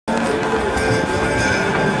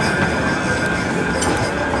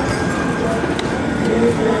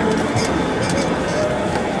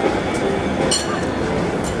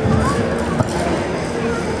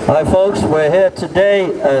Hi folks, we're here today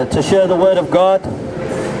to share the Word of God,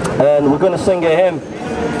 and we're going to sing a hymn.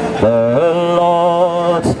 The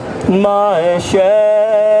Lord's my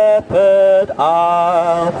shepherd,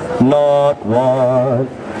 I'll not want.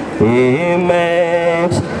 He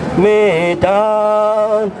makes me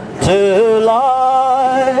down to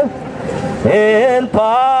lie in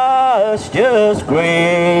pastures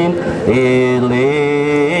green. He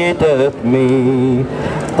leadeth me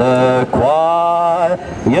the quiet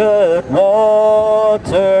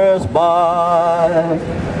waters by.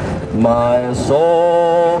 My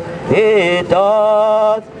soul He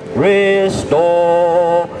doth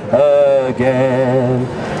restore again,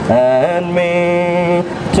 and me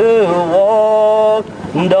to walk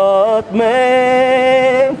doth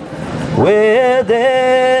make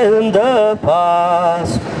within the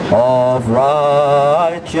paths of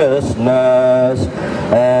righteousness,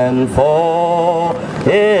 and for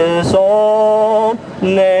His own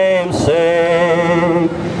name's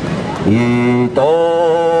sake. Yea,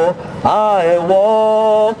 though I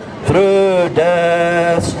walk through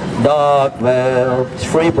death's dark vale. It's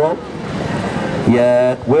free, bro.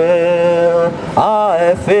 Yet will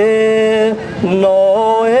I fear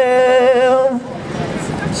no ill.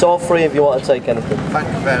 It's all free if you want to take anything. Thank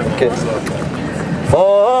you very much. Okay.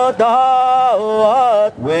 For Thou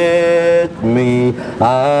art with me,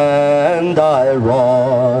 and Thy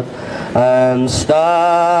rod and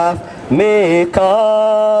staff me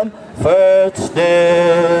comfort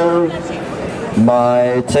still.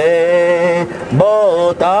 My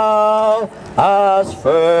table Thou hast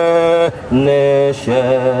furnished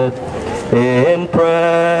in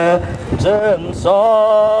presence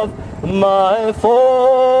of my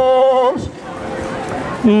foes.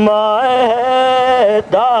 My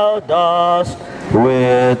head Thou dost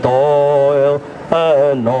with oil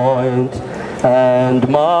anoint, and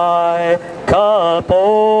my cup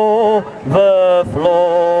overflows.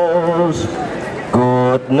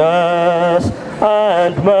 Goodness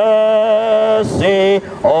and mercy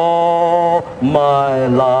all my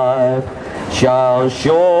life shall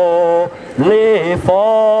surely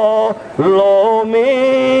follow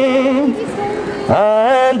me,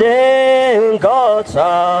 and in God's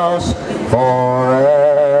house forevermore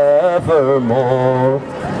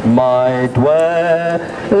my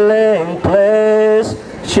dwelling place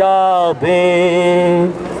shall be.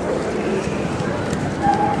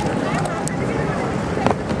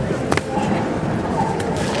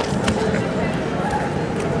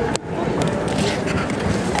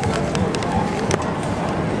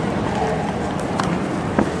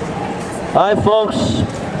 Hi folks,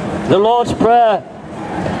 the Lord's Prayer.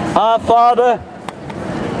 Our Father,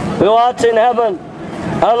 who art in heaven,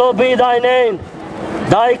 hallowed be Thy name.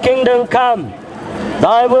 Thy kingdom come,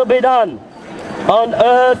 Thy will be done, on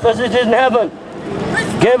earth as it is in heaven.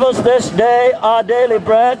 Give us this day our daily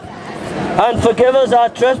bread, and forgive us our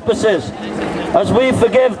trespasses, as we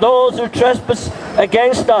forgive those who trespass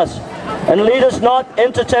against us. And lead us not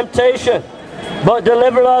into temptation, but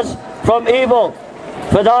deliver us from evil.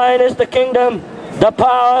 For Thine is the kingdom, the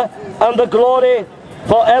power, and the glory,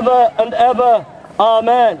 forever and ever.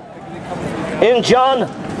 Amen. In John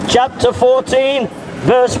chapter 14,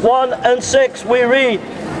 verse 1 and 6, we read,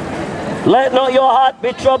 Let not your heart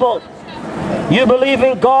be troubled. You believe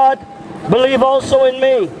in God, believe also in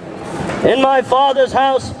me. In my Father's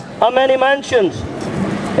house are many mansions.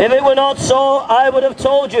 If it were not so, I would have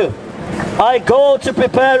told you. I go to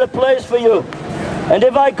prepare a place for you. And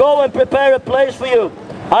if I go and prepare a place for you,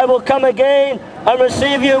 I will come again and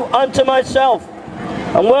receive you unto myself.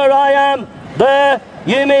 And where I am, there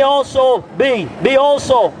you may also be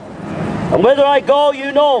also. And whither I go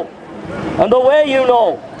you know, and the way you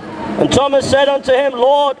know. And Thomas said unto him,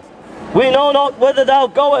 Lord, we know not whither thou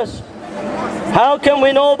goest. How can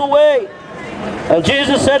we know the way? And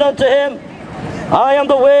Jesus said unto him, I am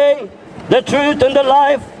the way, the truth, and the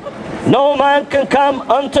life. No man can come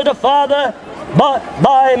unto the Father but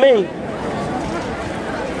by me.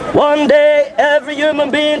 One day, every human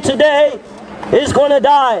being today is going to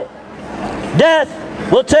die. Death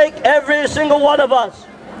will take every single one of us.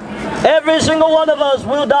 Every single one of us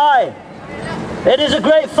will die. It is a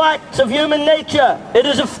great fact of human nature. It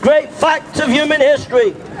is a great fact of human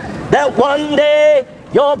history that one day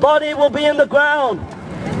your body will be in the ground.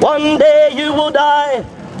 One day you will die.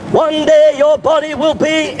 One day your body will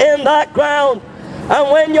be in that ground.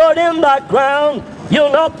 And when you're in that ground,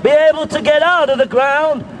 you'll not be able to get out of the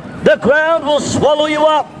ground. The ground will swallow you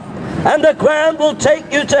up, and the ground will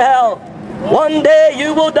take you to hell. One day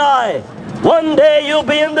you will die. One day you'll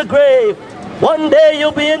be in the grave. One day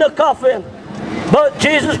you'll be in a coffin. But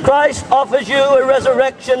Jesus Christ offers you a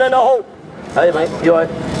resurrection and a hope. Hey mate, you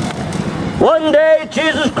alright? One day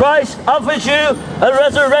Jesus Christ offers you a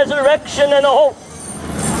resurrection and a hope.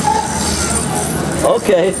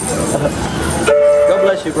 Okay. God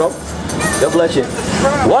bless you, bro. God bless you.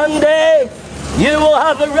 One day you will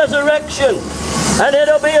have a resurrection, and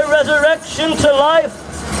it'll be a resurrection to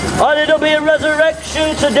life, or it'll be a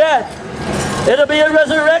resurrection to death. It'll be a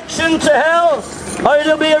resurrection to hell, or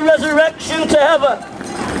it'll be a resurrection to heaven.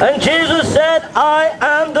 And Jesus said, I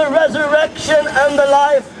am the resurrection and the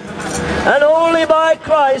life. And only by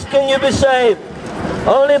Christ can you be saved.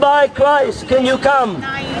 Only by Christ can you come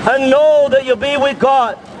and know that you'll be with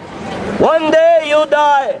God. One day you'll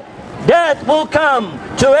die. Death will come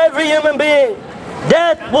to every human being.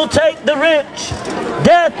 Death will take the rich.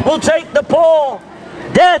 Death will take the poor.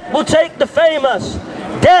 Death will take the famous.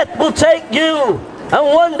 Death will take you. And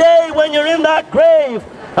one day when you're in that grave,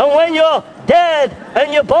 and when you're dead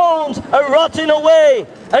and your bones are rotting away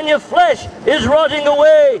and your flesh is rotting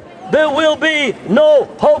away, there will be no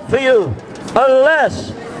hope for you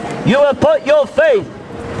unless you have put your faith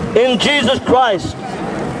in Jesus Christ.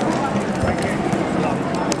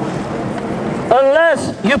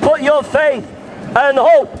 Unless you put your faith and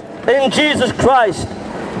hope in Jesus Christ.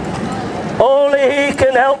 Only He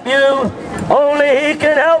can help you. Only He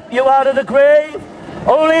can help you out of the grave.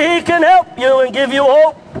 Only He can help you and give you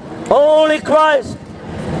hope. Only Christ.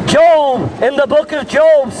 Job, in the book of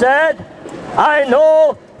Job, said, I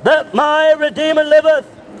know that my Redeemer liveth.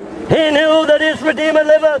 He knew that his Redeemer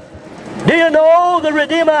liveth. Do you know the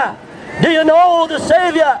Redeemer? Do you know the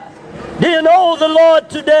Savior? Do you know the Lord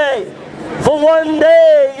today? For one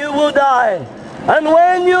day you will die. And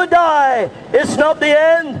when you die, it's not the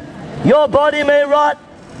end. Your body may rot,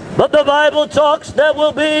 but the Bible talks there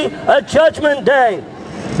will be a judgment day.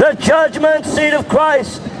 The judgment seat of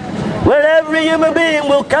Christ, where every human being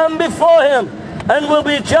will come before Him and will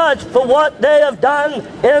be judged for what they have done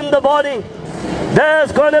in the body.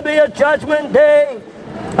 There's going to be a judgment day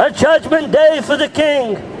for the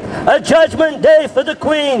king, a judgment day for the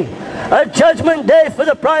queen, a judgment day for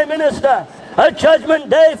the prime minister, a judgment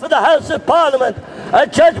day for the House of Parliament, a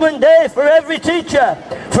judgment day for every teacher,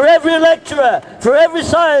 for every lecturer, for every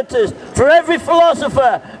scientist, for every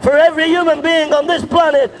philosopher, for every human being on this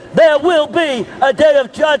planet. There will be a day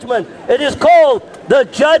of judgment. It is called the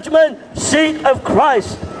judgment seat of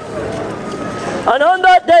Christ. And on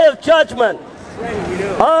that day of judgment,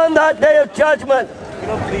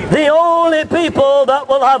 the only people that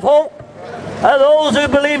will have hope are those who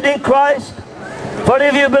believed in Christ. For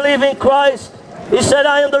if you believe in Christ, He said,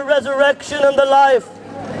 I am the resurrection and the life.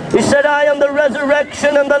 He said, I am the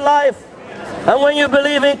resurrection and the life. And when you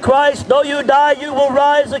believe in Christ, though you die, you will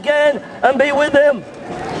rise again and be with Him.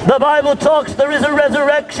 The Bible talks there is a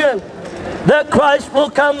resurrection, that Christ will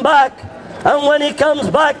come back. And when He comes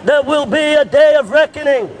back, there will be a day of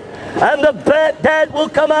reckoning. And the dead will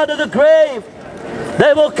come out of the grave.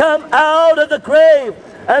 They will come out of the grave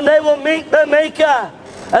and they will meet their Maker.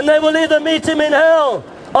 And they will either meet Him in hell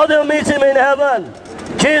or they'll meet Him in heaven.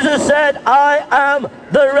 Jesus said, I am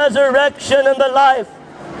the resurrection and the life.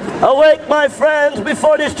 Awake, my friends,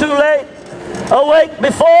 before it is too late. Awake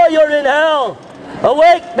before you're in hell.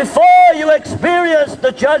 Awake before you experience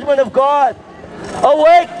the judgment of God.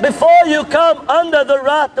 Awake before you come under the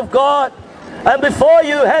wrath of God. And before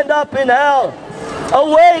you end up in hell.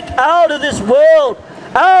 Awake out of this world,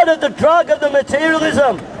 out of the drug of the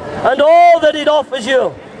materialism and all that it offers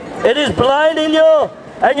you. It is blinding you,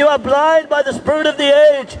 and you are blind by the spirit of the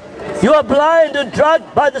age. You are blind and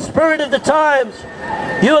drugged by the spirit of the times.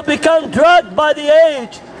 You have become drugged by the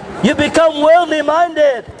age. You become worldly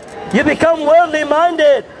minded. You become worldly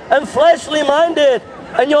minded and fleshly minded,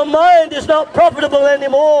 and your mind is not profitable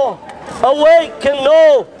anymore. Awake and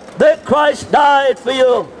know that Christ died for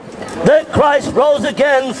you, that Christ rose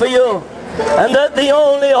again for you, and that the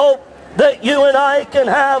only hope that you and I can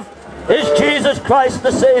have is Jesus Christ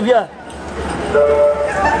the Savior.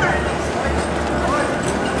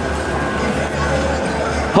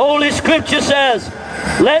 Holy Scripture says,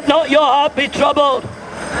 let not your heart be troubled.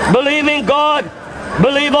 Believe in God,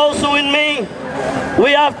 believe also in me.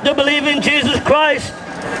 We have to believe in Jesus Christ,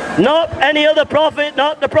 not any other prophet,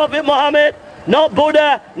 not the Prophet Muhammad, not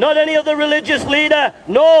Buddha, not any other religious leader.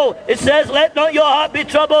 No, it says, let not your heart be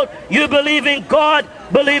troubled. You believe in God,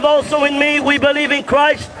 believe also in me. We believe in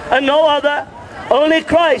Christ and no other. Only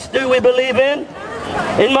Christ do we believe in.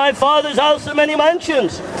 In my Father's house are many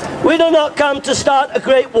mansions. We do not come to start a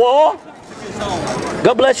great war.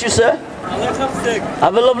 God bless you, sir.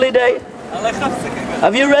 Have a lovely day.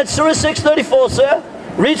 Have you read Surah 634, sir?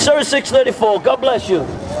 Read Surah 634. God bless you.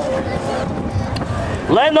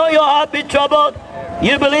 Let not your heart be troubled.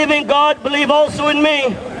 You believe in God, believe also in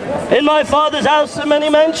me. In my Father's house are many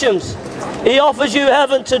mansions. He offers you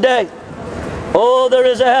heaven today. Oh, there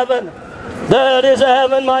is a heaven. There is a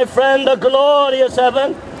heaven, my friend, a glorious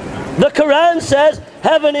heaven. The Quran says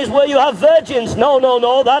heaven is where you have virgins. No, no,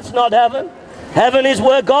 no, that's not heaven. Heaven is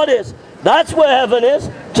where God is. That's where heaven is.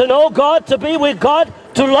 To know God, to be with God,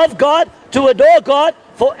 to love God, to adore God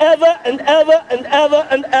forever and ever and ever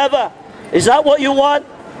and ever. Is that what you want?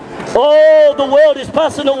 Oh, the world is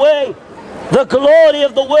passing away. The glory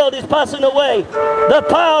of the world is passing away. The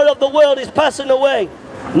power of the world is passing away.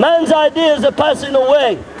 Man's ideas are passing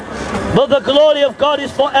away. But the glory of God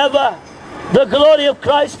is forever. The glory of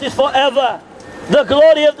Christ is forever. The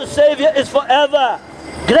glory of the Savior is forever.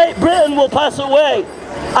 Great Britain will pass away.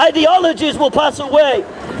 Ideologies will pass away.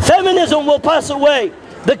 Feminism will pass away.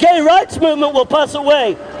 The gay rights movement will pass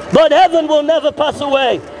away. But heaven will never pass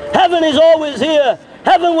away. Heaven is always here.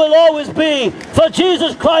 Heaven will always be. For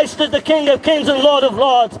Jesus Christ is the King of Kings and Lord of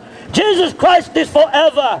Lords. Jesus Christ is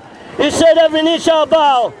forever. He said every knee shall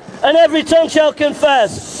bow and every tongue shall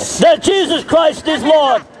confess that Jesus Christ is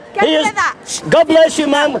Lord. He is, God bless you,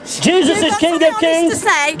 ma'am. Jesus is King of Kings.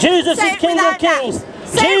 Jesus is King of Kings.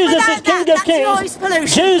 Jesus is King of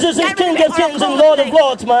Kings. Jesus is King of Kings and Lord of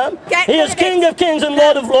Lords, ma'am. He is King of Kings and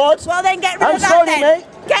Lord of Lords. Well, then get rid I'm of that. sorry, mate.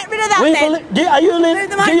 Get rid of that then.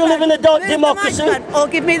 Do you live in a democracy? Or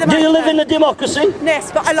give me the Do you live in a democracy?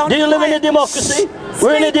 Yes, but Do you live in a democracy?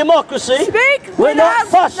 We're in a democracy. Speak. We're not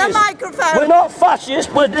fascist. The microphone. We're not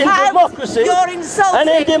fascist. We're in democracy. You're insulting. And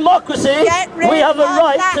in democracy, we have a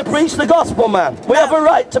right to preach the gospel, man. We have a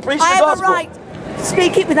right to preach the gospel. I have a right.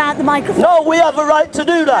 Speak it without the microphone. No, we have a right to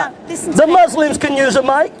do that. No, listen the to Muslims can use a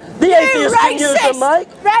mic. The atheists can use a mic.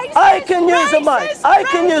 Racist, I can use a mic. I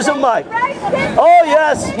can use a mic. Oh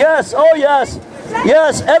yes, yes, oh yes.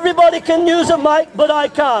 Yes, everybody can use a mic, but I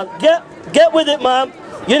can't. Get with it, ma'am.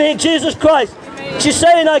 You need Jesus Christ. She's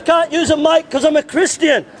saying I can't use a mic because I'm a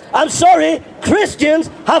Christian. I'm sorry, Christians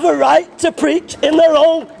have a right to preach in their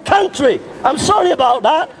own country. I'm sorry about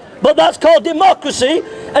that, but that's called democracy,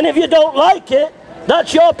 and if you don't like it,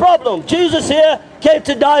 that's your problem. Jesus here came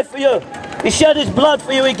to die for you. He shed his blood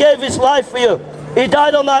for you. He gave his life for you. He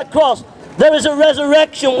died on that cross. There is a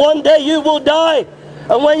resurrection. One day you will die.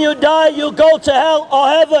 And when you die, you go to hell or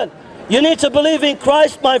heaven. You need to believe in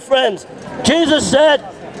Christ, my friends. Jesus said,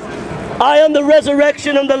 I am the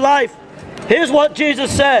resurrection and the life. Here's what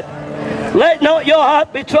Jesus said. Let not your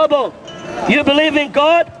heart be troubled. You believe in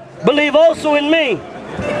God, believe also in me.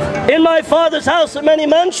 In my Father's house are many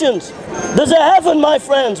mansions. There's a heaven, my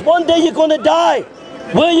friends. One day you're going to die.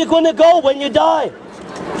 Where are you going to go when you die?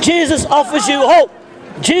 Jesus offers you hope.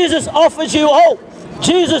 Jesus offers you hope.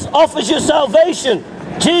 Jesus offers you salvation.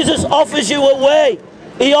 Jesus offers you a way.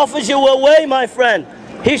 He offers you a way, my friend.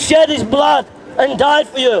 He shed his blood and died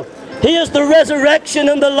for you. He is the resurrection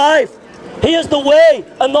and the life. He is the way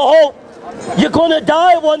and the hope. You're going to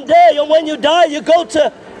die one day, and when you die, you go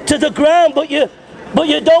to the ground, but you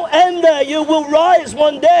don't end there. You will rise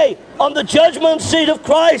one day on the judgment seat of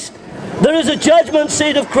Christ. There is a judgment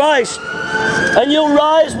seat of Christ, and you'll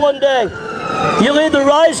rise one day. You'll either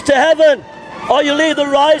rise to heaven or you'll either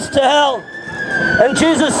rise to hell. And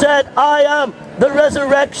Jesus said, I am the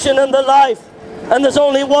resurrection and the life. And there's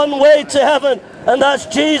only one way to heaven, and that's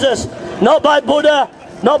Jesus. Not by Buddha,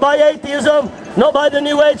 not by atheism, not by the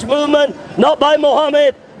New Age movement, not by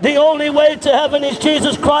Muhammad. The only way to heaven is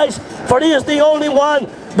Jesus Christ, for he is the only one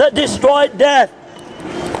that destroyed death.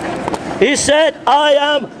 He said, I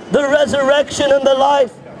am the resurrection and the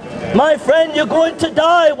life. My friend, you're going to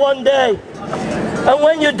die one day. And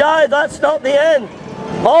when you die, that's not the end.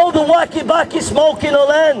 All the wacky-backy smoking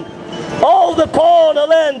will end. All the porn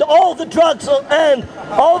will end. All the drugs will end.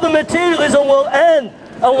 All the materialism will end.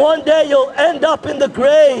 And one day you'll end up in the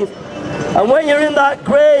grave. And when you're in that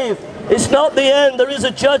grave, it's not the end. There is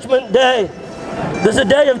a judgment day. There's a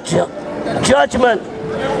day of judgment.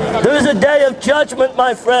 There is a day of judgment,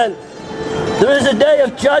 my friend. There is a day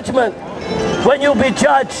of judgment when you'll be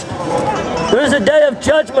judged. There is a day of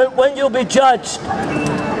judgment when you'll be judged.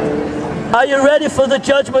 Are you ready for the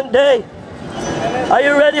judgment day? Are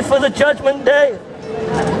you ready for the judgment day?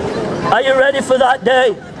 Are you ready for that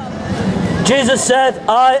day? Jesus said,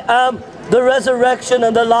 I am the resurrection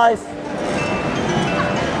and the life.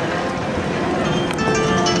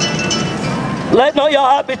 Let not your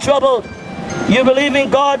heart be troubled. You believe in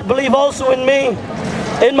God, believe also in me.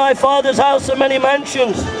 In my Father's house are many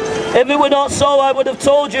mansions. If it were not so, I would have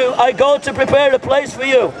told you, I go to prepare a place for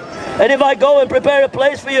you. And if I go and prepare a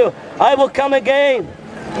place for you, I will come again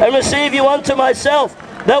and receive you unto myself,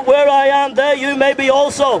 that where I am, there you may be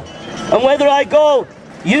also. And whither I go,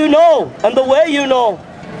 you know, and the way you know.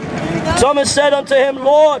 Thomas said unto him,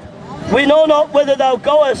 Lord, we know not whither thou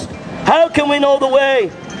goest. How can we know the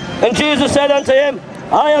way? And Jesus said unto him,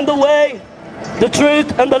 I am the way, the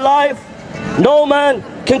truth, and the life. No man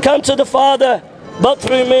can come to the Father but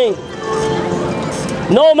through me.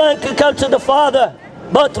 No man can come to the Father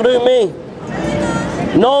but through me.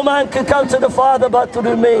 No man can come to the Father but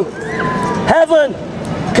through me. Heaven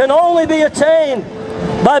can only be attained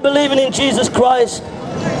by believing in Jesus Christ.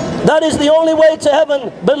 That is the only way to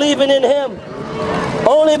heaven, believing in Him.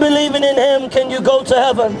 Only believing in Him can you go to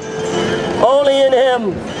heaven. Only in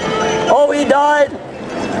Him. Oh, He died.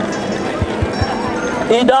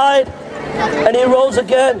 He died and He rose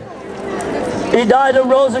again. He died and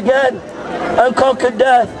rose again and conquered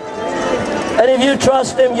death. And if you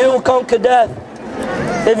trust Him, you will conquer death.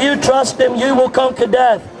 If you trust Him, you will conquer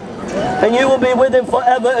death. And you will be with Him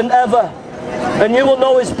forever and ever. And you will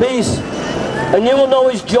know His peace. And you will know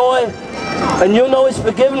His joy. And you'll know His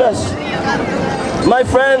forgiveness. My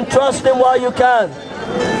friend, trust Him while you can.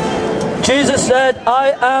 Jesus said,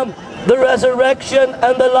 I am the resurrection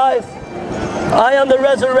and the life. I am the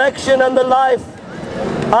resurrection and the life.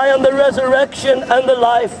 I am the resurrection and the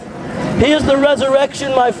life. He is the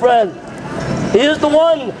resurrection, my friend. He is the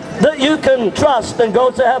one that you can trust and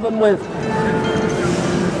go to heaven with.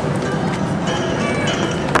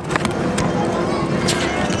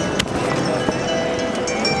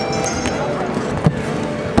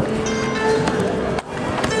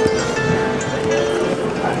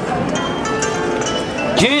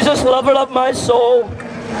 Jesus, lover of my soul,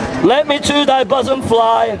 let me to thy bosom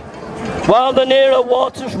fly, while the nearer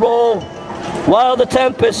waters roll, while the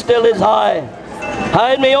tempest still is high.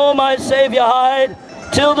 Hide me, O my Savior, hide,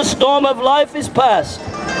 till the storm of life is past.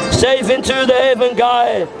 Safe into the haven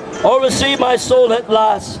guide, or receive my soul at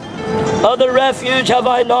last. Other refuge have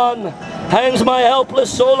I none, hangs my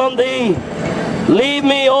helpless soul on thee. Leave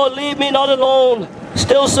me, oh leave me not alone,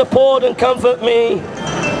 still support and comfort me.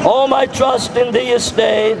 All my trust in thee is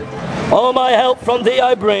stayed, all my help from thee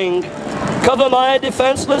I bring. Cover my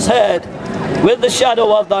defenseless head with the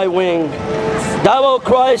shadow of thy wing. Thou, O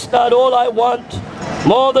Christ, art all I want,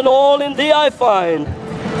 more than all in thee I find.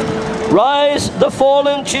 Rise the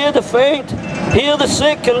fallen, cheer the faint, heal the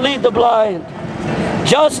sick and lead the blind.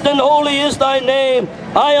 Just and holy is thy name,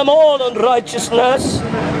 I am all unrighteousness.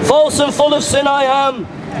 False and full of sin I am,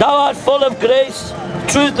 thou art full of grace,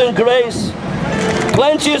 truth and grace.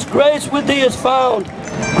 Plenteous grace with thee is found,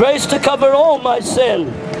 grace to cover all my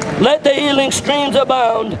sin. Let the healing streams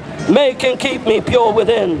abound, make and keep me pure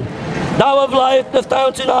within. Thou of life the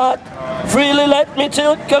fountain art, freely let me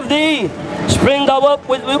take of thee. Spring thou up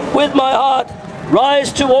with my heart,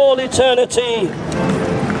 rise to all eternity.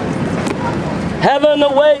 Heaven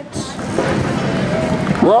awaits.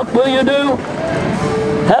 What will you do?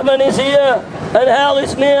 Heaven is here and hell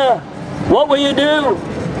is near. What will you do?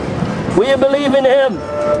 Will you believe in Him?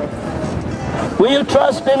 Will you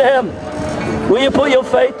trust in Him? Will you put your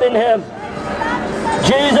faith in Him?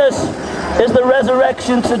 Jesus is the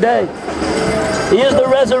resurrection today. He is the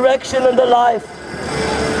resurrection and the life.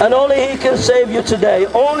 And only He can save you today.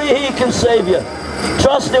 Only He can save you.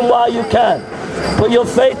 Trust Him while you can. Put your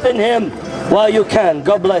faith in Him while you can.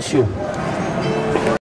 God bless you.